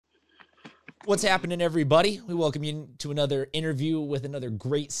What's happening, everybody? We welcome you to another interview with another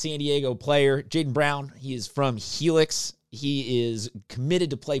great San Diego player, Jaden Brown. He is from Helix. He is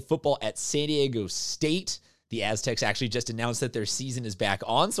committed to play football at San Diego State. The Aztecs actually just announced that their season is back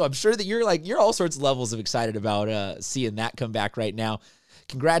on, so I'm sure that you're all sorts of levels of excited about seeing that come back right now.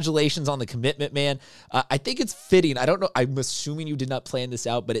 Congratulations on the commitment, man. I think it's fitting. I don't know. I'm assuming you did not plan this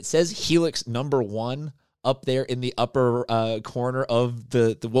out, but it says Helix #1 up there in the upper corner of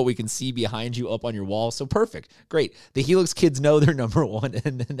the what we can see behind you up on your wall. So perfect. Great. The Helix kids know they're #1,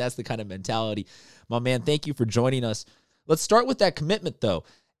 and that's the kind of mentality. My man, thank you for joining us. Let's start with that commitment, though.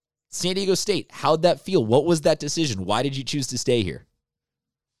 San Diego State, how'd that feel? What was that decision? Why did you choose to stay here?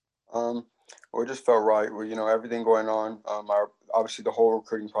 Well, it just felt right. With everything going on. Obviously the whole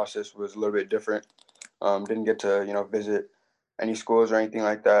recruiting process was a little bit different. Didn't get to visit any schools or anything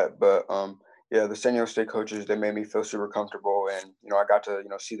like that, but yeah, the San Diego State coaches, they made me feel super comfortable, and I got to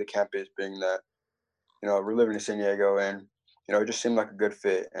see the campus, being that we're living in San Diego, and it just seemed like a good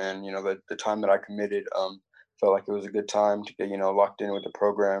fit. And the time that I committed, felt like it was a good time to get locked in with the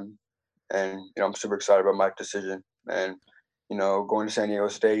program, and I'm super excited about my decision. And going to San Diego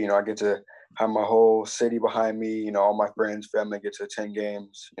State, I get to have my whole city behind me. All my friends, family get to attend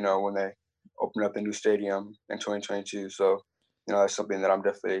games. When they open up the new stadium in 2022. So that's something that I'm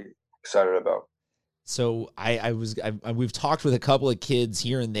definitely excited about. So we've talked with a couple of kids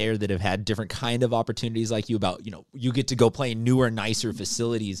here and there that have had different kind of opportunities like you about, you get to go play in newer, nicer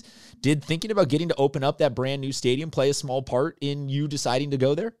facilities. Did thinking about getting to open up that brand new stadium play a small part in you deciding to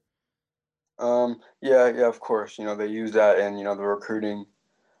go there? Yeah, of course. They use that in the recruiting,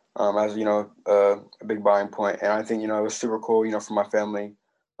 as a big buying point, and I think it was super cool, for my family,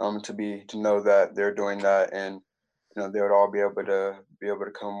 to know that they're doing that, and they would all be able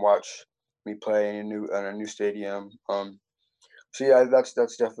to come watch me play in a new stadium. So yeah, that's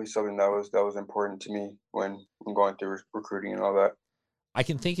definitely something that was important to me when going through recruiting and all that. I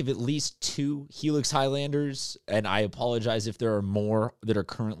can think of at least two Helix Highlanders, and I apologize if there are more that are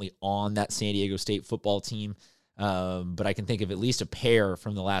currently on that San Diego State football team. But I can think of at least a pair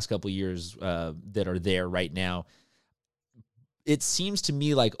from the last couple of years that are there right now. It seems to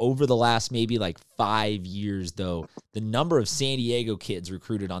me like over the last maybe like 5 years, though, the number of San Diego kids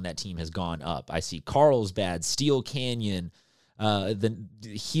recruited on that team has gone up. I see Carlsbad, Steel Canyon, the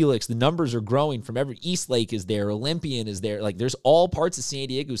Helix. The numbers are growing from every Eastlake is there, Olympian is there. Like there's all parts of San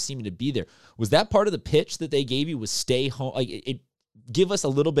Diego seeming to be there. Was that part of the pitch that they gave you? Was stay home? Like it give us a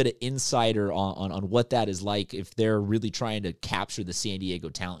little bit of insider on what that is like if they're really trying to capture the San Diego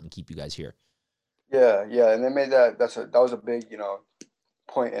talent and keep you guys here. Yeah, and they made that was a big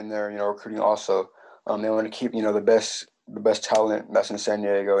point in their recruiting also. They want to keep the best talent that's in San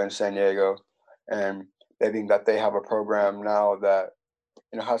Diego, and they think that they have a program now that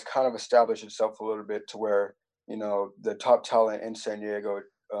has kind of established itself a little bit to where the top talent in San Diego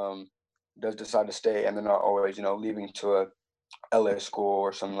does decide to stay, and they're not always leaving to a LA school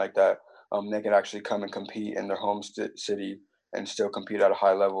or something like that. They can actually come and compete in their home city and still compete at a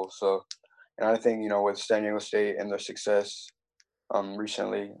high level. So, and I think with San Diego State and their success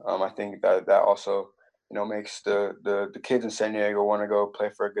recently, I think that also makes the kids in San Diego want to go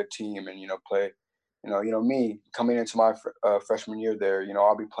play for a good team, and play. Me coming into my freshman year there,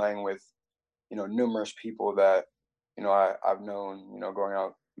 I'll be playing with numerous people that I've known growing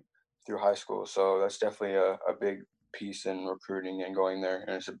out through high school. So that's definitely a big piece in recruiting and going there,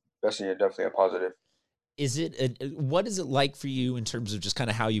 and it's definitely a positive. What is it like for you in terms of just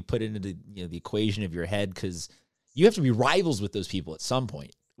kind of how you put it into the equation of your head? Because you have to be rivals with those people at some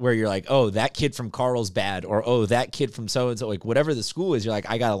point where you're like, oh, that kid from Carlsbad, or oh, that kid from so and so, like whatever the school is, you're like,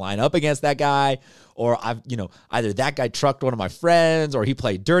 I got to line up against that guy, or I've either that guy trucked one of my friends, or he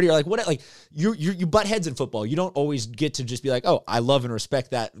played dirty, or like what, like you butt heads in football. You don't always get to just be like, oh, I love and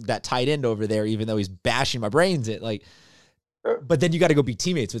respect that tight end over there, even though he's bashing my brains in, like. But then you got to go be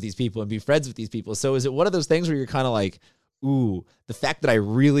teammates with these people and be friends with these people. So is it one of those things where you're kind of like, ooh, the fact that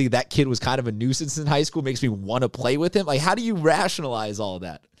that kid was kind of a nuisance in high school makes me want to play with him? Like, how do you rationalize all of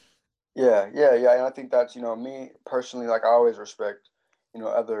that? Yeah. And I think that's me personally. Like I always respect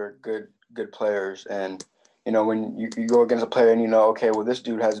other good players, and when you go against a player and okay, well this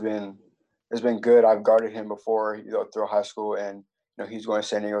dude has been good. I've guarded him before through high school, and he's going to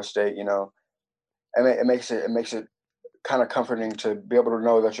San Diego State. It makes it kind of comforting to be able to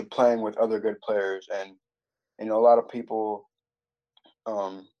know that you're playing with other good players. And a lot of people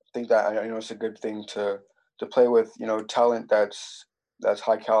think that it's a good thing to play with talent that's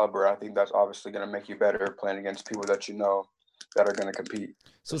high caliber. I think that's obviously going to make you better playing against people that that are going to compete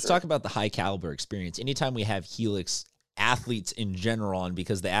So for let's sure. talk about the high caliber experience. Anytime we have Helix athletes in general, and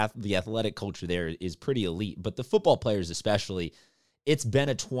because the athletic culture there is pretty elite, but the football players especially, it's been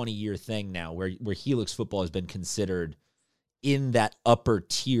a 20-year thing now where Helix football has been considered in that upper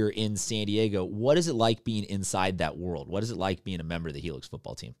tier in San Diego. What is it like being inside that world? What is it like being a member of the Helix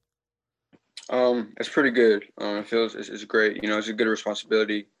football team? It's pretty good. It feels it's great. You know, it's a good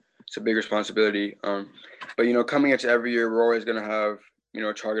responsibility. It's a big responsibility. But you know, coming into every year, we're always gonna have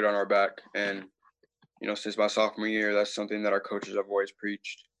a target on our back, and since my sophomore year, that's something that our coaches have always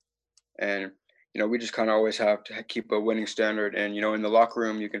preached. And we just kind of always have to keep a winning standard. And in the locker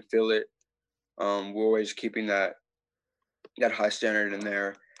room, you can feel it. We're always keeping that high standard in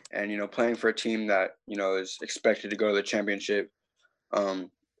there, and playing for a team that is expected to go to the championship. Um,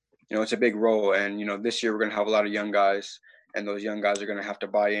 it's a big role, and this year we're going to have a lot of young guys, and those young guys are going to have to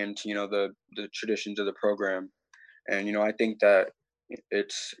buy into the traditions of the program. And I think that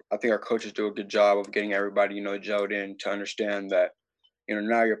I think our coaches do a good job of getting everybody gelled in to understand that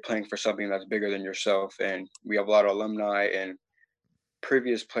now you're playing for something that's bigger than yourself. And we have a lot of alumni and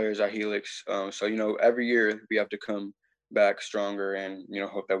previous players at Helix, so every year we have to come back stronger, and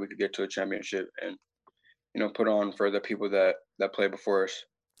hope that we could get to a championship, and put on for the people that play before us.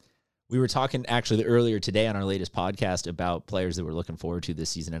 We were talking actually earlier today on our latest podcast about players that we're looking forward to this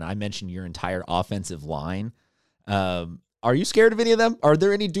season, and I mentioned your entire offensive line. Are you scared of any of them? Are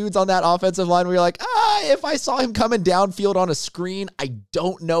there any dudes on that offensive line where you're like, if I saw him coming downfield on a screen, I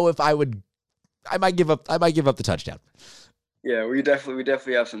don't know if I might give up the touchdown. Yeah, we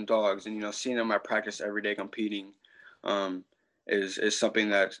definitely have some dogs, and seeing them at practice every day competing is something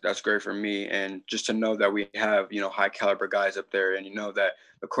that's great for me. And just to know that we have high caliber guys up there, and that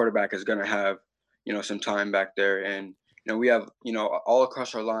the quarterback is going to have some time back there, and we have all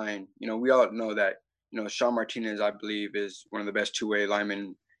across our line. We all know that Sean Martinez, I believe, is one of the best two-way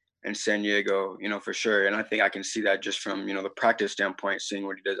linemen in San Diego, for sure. And I think I can see that just from the practice standpoint, seeing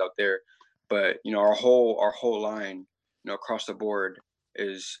what he does out there. But our whole line, across the board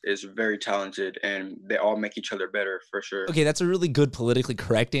is very talented, and they all make each other better, for sure. Okay, that's a really good politically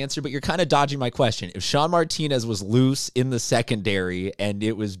correct answer, but you're kind of dodging my question. If Sean Martinez was loose in the secondary and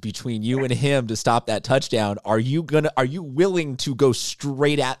it was between you and him to stop that touchdown, are you willing to go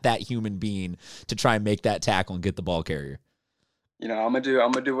straight at that human being to try and make that tackle and get the ball carrier? I'm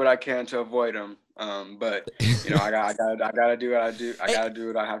gonna do what I can to avoid him. But I gotta do what I do. I gotta do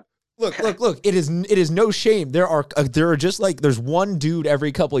what I have. Look. It is no shame. There are just like, there's one dude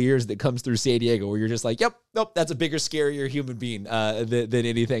every couple of years that comes through San Diego where you're just like, yep, nope, that's a bigger, scarier human being than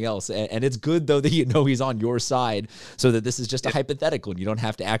anything else. And it's good though that he's on your side, so that this is just a hypothetical and you don't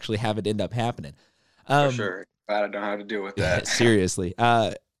have to actually have it end up happening. For sure. I don't know how to deal with that. Seriously.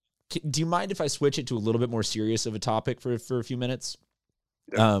 Do you mind if I switch it to a little bit more serious of a topic for a few minutes?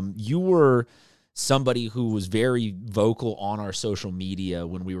 Yeah. You were somebody who was very vocal on our social media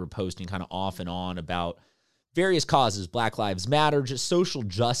when we were posting kind of off and on about various causes, Black Lives Matter, just social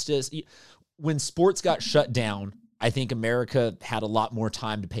justice. When sports got shut down, I think America had a lot more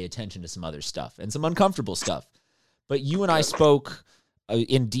time to pay attention to some other stuff and some uncomfortable stuff. But you and I spoke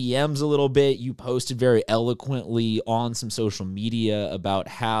in DMs a little bit. You posted very eloquently on some social media about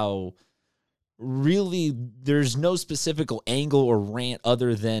how really there's no specific angle or rant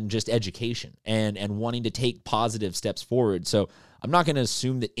other than just education and wanting to take positive steps forward. So I'm not going to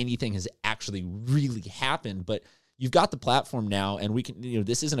assume that anything has actually really happened, but you've got the platform now, and we can,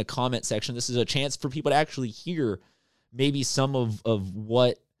 this isn't a comment section. This is a chance for people to actually hear maybe some of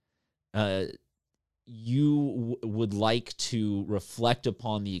what you would like to reflect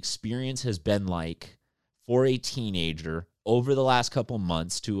upon the experience has been like for a teenager over the last couple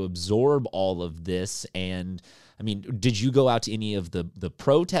months to absorb all of this. And I mean, did you go out to any of the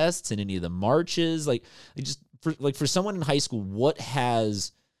protests and any of the marches? For someone in high school, what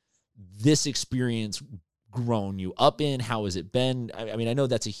has this experience grown you up in? How has it been? I mean, I know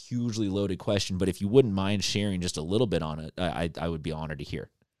that's a hugely loaded question, but if you wouldn't mind sharing just a little bit on it, I would be honored to hear.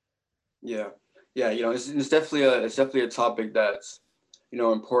 Yeah. It's definitely a topic that's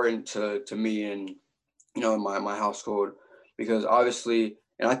important to me and my household, because obviously,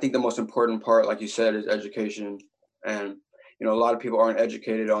 and I think the most important part, like you said, is education. And a lot of people aren't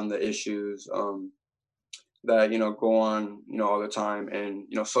educated on the issues that go on all the time. And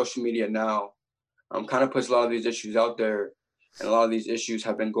social media now kind of puts a lot of these issues out there, and a lot of these issues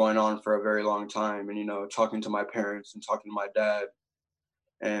have been going on for a very long time. And talking to my parents and talking to my dad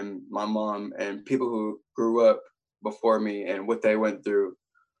and my mom and people who grew up before me and what they went through,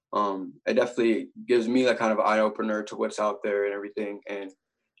 it definitely gives me that kind of eye opener to what's out there and everything. And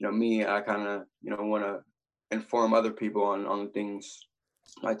I kind of want to inform other people on things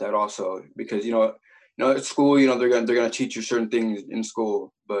like that also, because at school, they're gonna teach you certain things in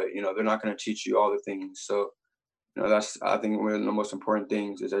school, but they're not gonna teach you all the things. So that's, I think, one of the most important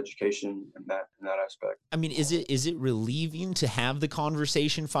things is education in that aspect. I mean, is it relieving to have the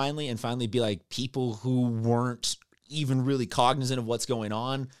conversation finally and finally be like, people who weren't even really cognizant of what's going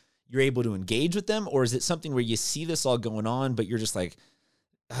on, you're able to engage with them? Or is it something where you see this all going on, but you're just like,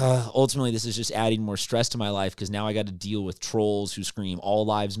 ultimately this is just adding more stress to my life because now I got to deal with trolls who scream all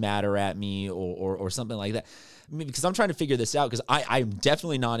lives matter at me or something like that? I mean, because I'm trying to figure this out, because I'm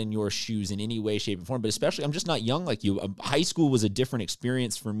definitely not in your shoes in any way, shape, or form, but especially I'm just not young like you. High school was a different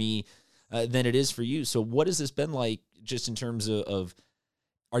experience for me than it is for you. So what has this been like, just in terms of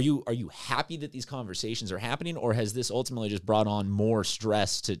are you happy that these conversations are happening, or has this ultimately just brought on more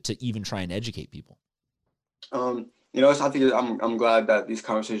stress to even try and educate people? I think I'm glad that these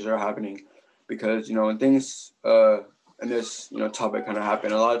conversations are happening, because when things in this topic kind of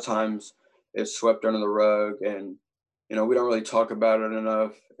happen, a lot of times it's swept under the rug, and we don't really talk about it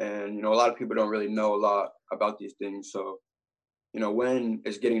enough, and a lot of people don't really know a lot about these things. So when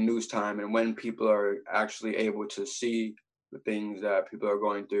it's getting news time and when people are actually able to see the things that people are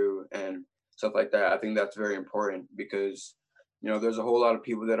going through and stuff like that, I think that's very important, because there's a whole lot of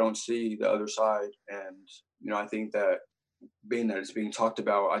people that don't see the other side. And I think that being that it's being talked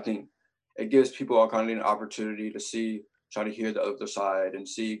about, I think it gives people all kind of an opportunity to try to hear the other side, and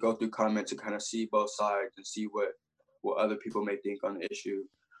go through comments and kind of see both sides and see what other people may think on the issue.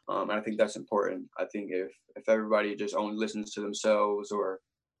 And I think that's important. I think if everybody just only listens to themselves, or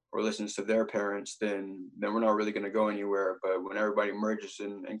listens to their parents, then we're not really going to go anywhere. But when everybody merges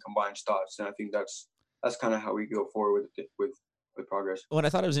and combines thoughts, then I think that's kind of how we go forward with progress. Well, and I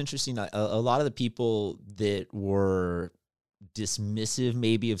thought it was interesting. A lot of the people that were dismissive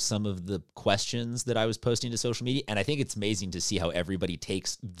maybe of some of the questions that I was posting to social media, and I think it's amazing to see how everybody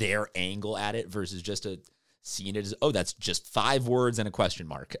takes their angle at it versus just seeing it as, oh, that's just 5 words and a question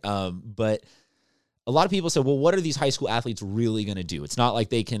mark. But a lot of people said, well, what are these high school athletes really going to do? It's not like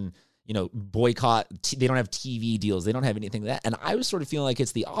they can, boycott. They don't have TV deals. They don't have anything like that. And I was sort of feeling like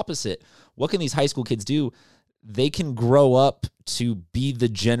it's the opposite. What can these high school kids do? They can grow up to be the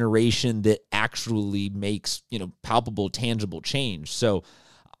generation that actually makes, palpable, tangible change. So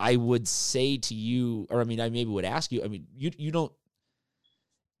I would say to you, or I maybe would ask you, you don't,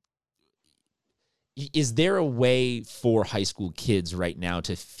 is there a way for high school kids right now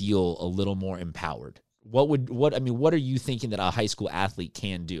to feel a little more empowered? What are you thinking that a high school athlete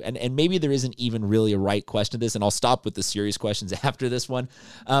can do? And maybe there isn't even really a right question to this, and I'll stop with the serious questions after this one.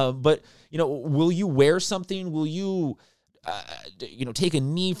 But will you wear something? Will you, take a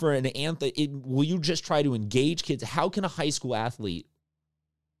knee for an anthem? Will you just try to engage kids? How can a high school athlete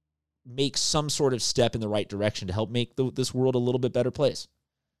make some sort of step in the right direction to help make this world a little bit better place?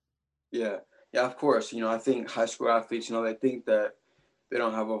 Yeah. Yeah, of course. I think high school athletes, they think that they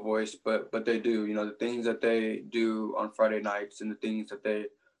don't have a voice, but they do. The things that they do on Friday nights and the things that they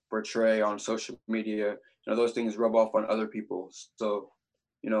portray on social media, those things rub off on other people. So,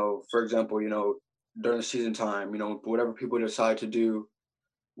 for example, during the season time, whatever people decide to do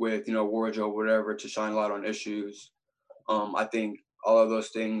with, wardrobe, whatever, to shine a light on issues, I think all of those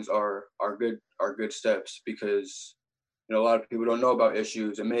things are good steps, because a lot of people don't know about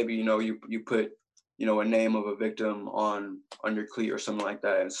issues, and maybe you put a name of a victim on your cleat or something like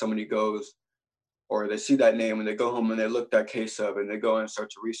that, and somebody goes, or they see that name and they go home and they look that case up and they go and start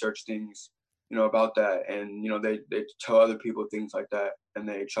to research things about that, and they tell other people things like that, and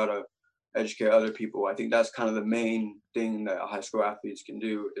they try to educate other people. I think that's kind of the main thing that high school athletes can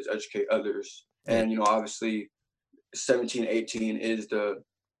do, is educate others. And obviously 17, 18 is the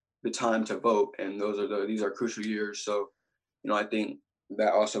time to vote, and these are crucial years. So I think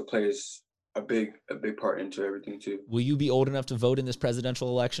that also plays a big part into everything too. Will you be old enough to vote in this presidential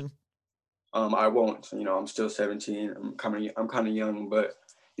election? I won't. I'm still 17. I'm kind of young, but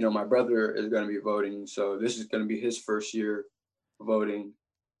my brother is going to be voting, so this is going to be his first year voting,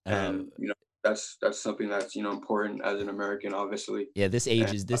 and that's something that's important as an American, obviously. Yeah, this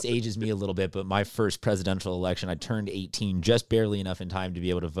ages me a little bit, but my first presidential election, I turned 18 just barely enough in time to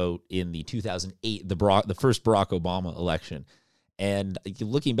be able to vote in the 2008 the first Barack Obama election. And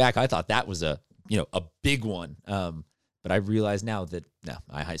looking back, I thought that was a big one. But I realize now that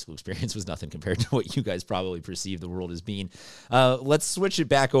my high school experience was nothing compared to what you guys probably perceive the world as being. Let's switch it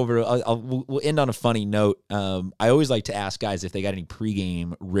back over. We'll end on a funny note. I always like to ask guys if they got any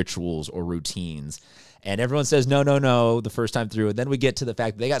pregame rituals or routines. And everyone says, no, the first time through. And then we get to the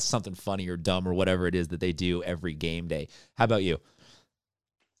fact that they got something funny or dumb or whatever it is that they do every game day. How about you?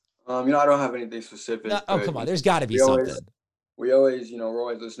 I don't have anything specific. No, oh, come on. There's got to be something. we always, you know, we're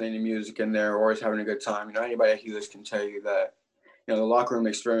always listening to music in there, we're always having a good time. You know, anybody at Helix can tell you that, you know, the locker room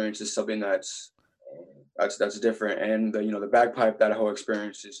experience is something that's different, and the, you know, the bagpipe, that whole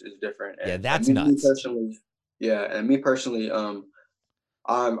experience is different. Yeah, And that's me nuts. personally, yeah, and me personally, I'm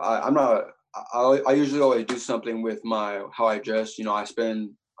not. I usually always do something with my how I dress. You know, I spend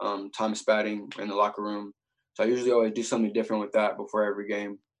time spatting in the locker room, so I usually always do something different with that before every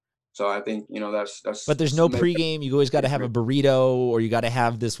game. So I think, you know, But that's there's no make pregame. You always got to have a different. burrito, or you got to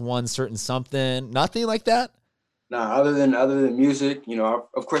have this one certain something. Nothing like that. Nah, other than music, you know,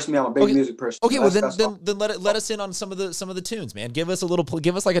 of course, me, I'm a big Okay. music person. Okay, well then That's all. then let us in on some of the tunes, man. Give us a little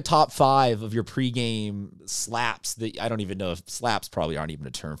give us like a top 5 of your pregame slaps. That I don't even know if slaps probably aren't even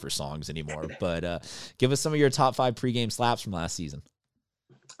a term for songs anymore, but give us some of your top 5 pregame slaps from last season.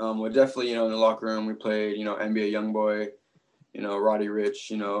 Well, definitely, you know, in the locker room, we played, you know, NBA YoungBoy, you know, Roddy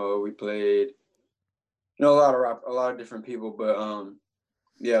Rich, you know, we played, you know, a lot of rap, a lot of different people, but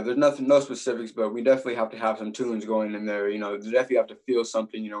yeah, there's nothing, no specifics, but we definitely have to have some tunes going in there. You know, you definitely have to feel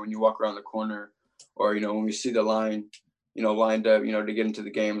something, you know, when you walk around the corner, or, you know, when we see the line, you know, lined up, you know, to get into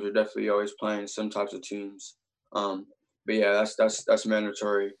the games, we're definitely always playing some types of tunes. But yeah, that's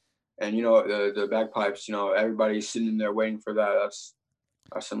mandatory. And, you know, the bagpipes, you know, everybody's sitting in there waiting for that. That's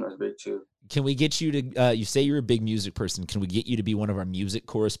something that's big too. Can we get you to you say you're a big music person. Can we get you to be one of our music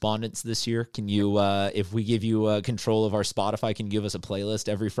correspondents this year? Can you if we give you control of our Spotify, can you give us a playlist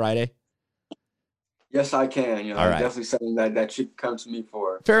every Friday? Yes, I can. You know, All that's right. definitely something that you can come to me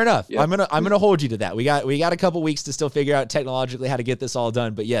for. Fair enough. Yeah. I'm gonna hold you to that. We got a couple weeks to still figure out technologically how to get this all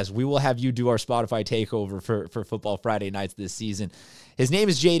done. But yes, we will have you do our Spotify takeover for Football Friday nights this season. His name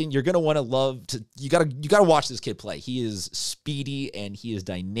is Jaden. You're gonna want to love to. You gotta watch this kid play. He is speedy and he is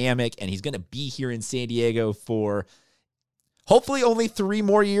dynamic, and he's gonna be here in San Diego for hopefully only 3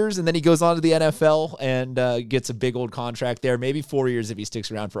 more years, and then he goes on to the NFL and gets a big old contract there. Maybe 4 years if he sticks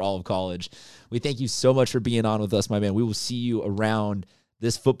around for all of college. We thank you so much for being on with us, my man. We will see you around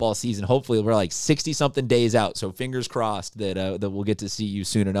this football season. Hopefully, we're like 60-something days out, so fingers crossed that we'll get to see you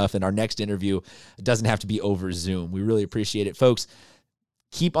soon enough. And our next interview doesn't have to be over Zoom. We really appreciate it, folks.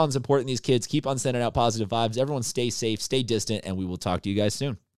 Keep on supporting these kids. Keep on sending out positive vibes. Everyone stay safe, stay distant, and we will talk to you guys soon.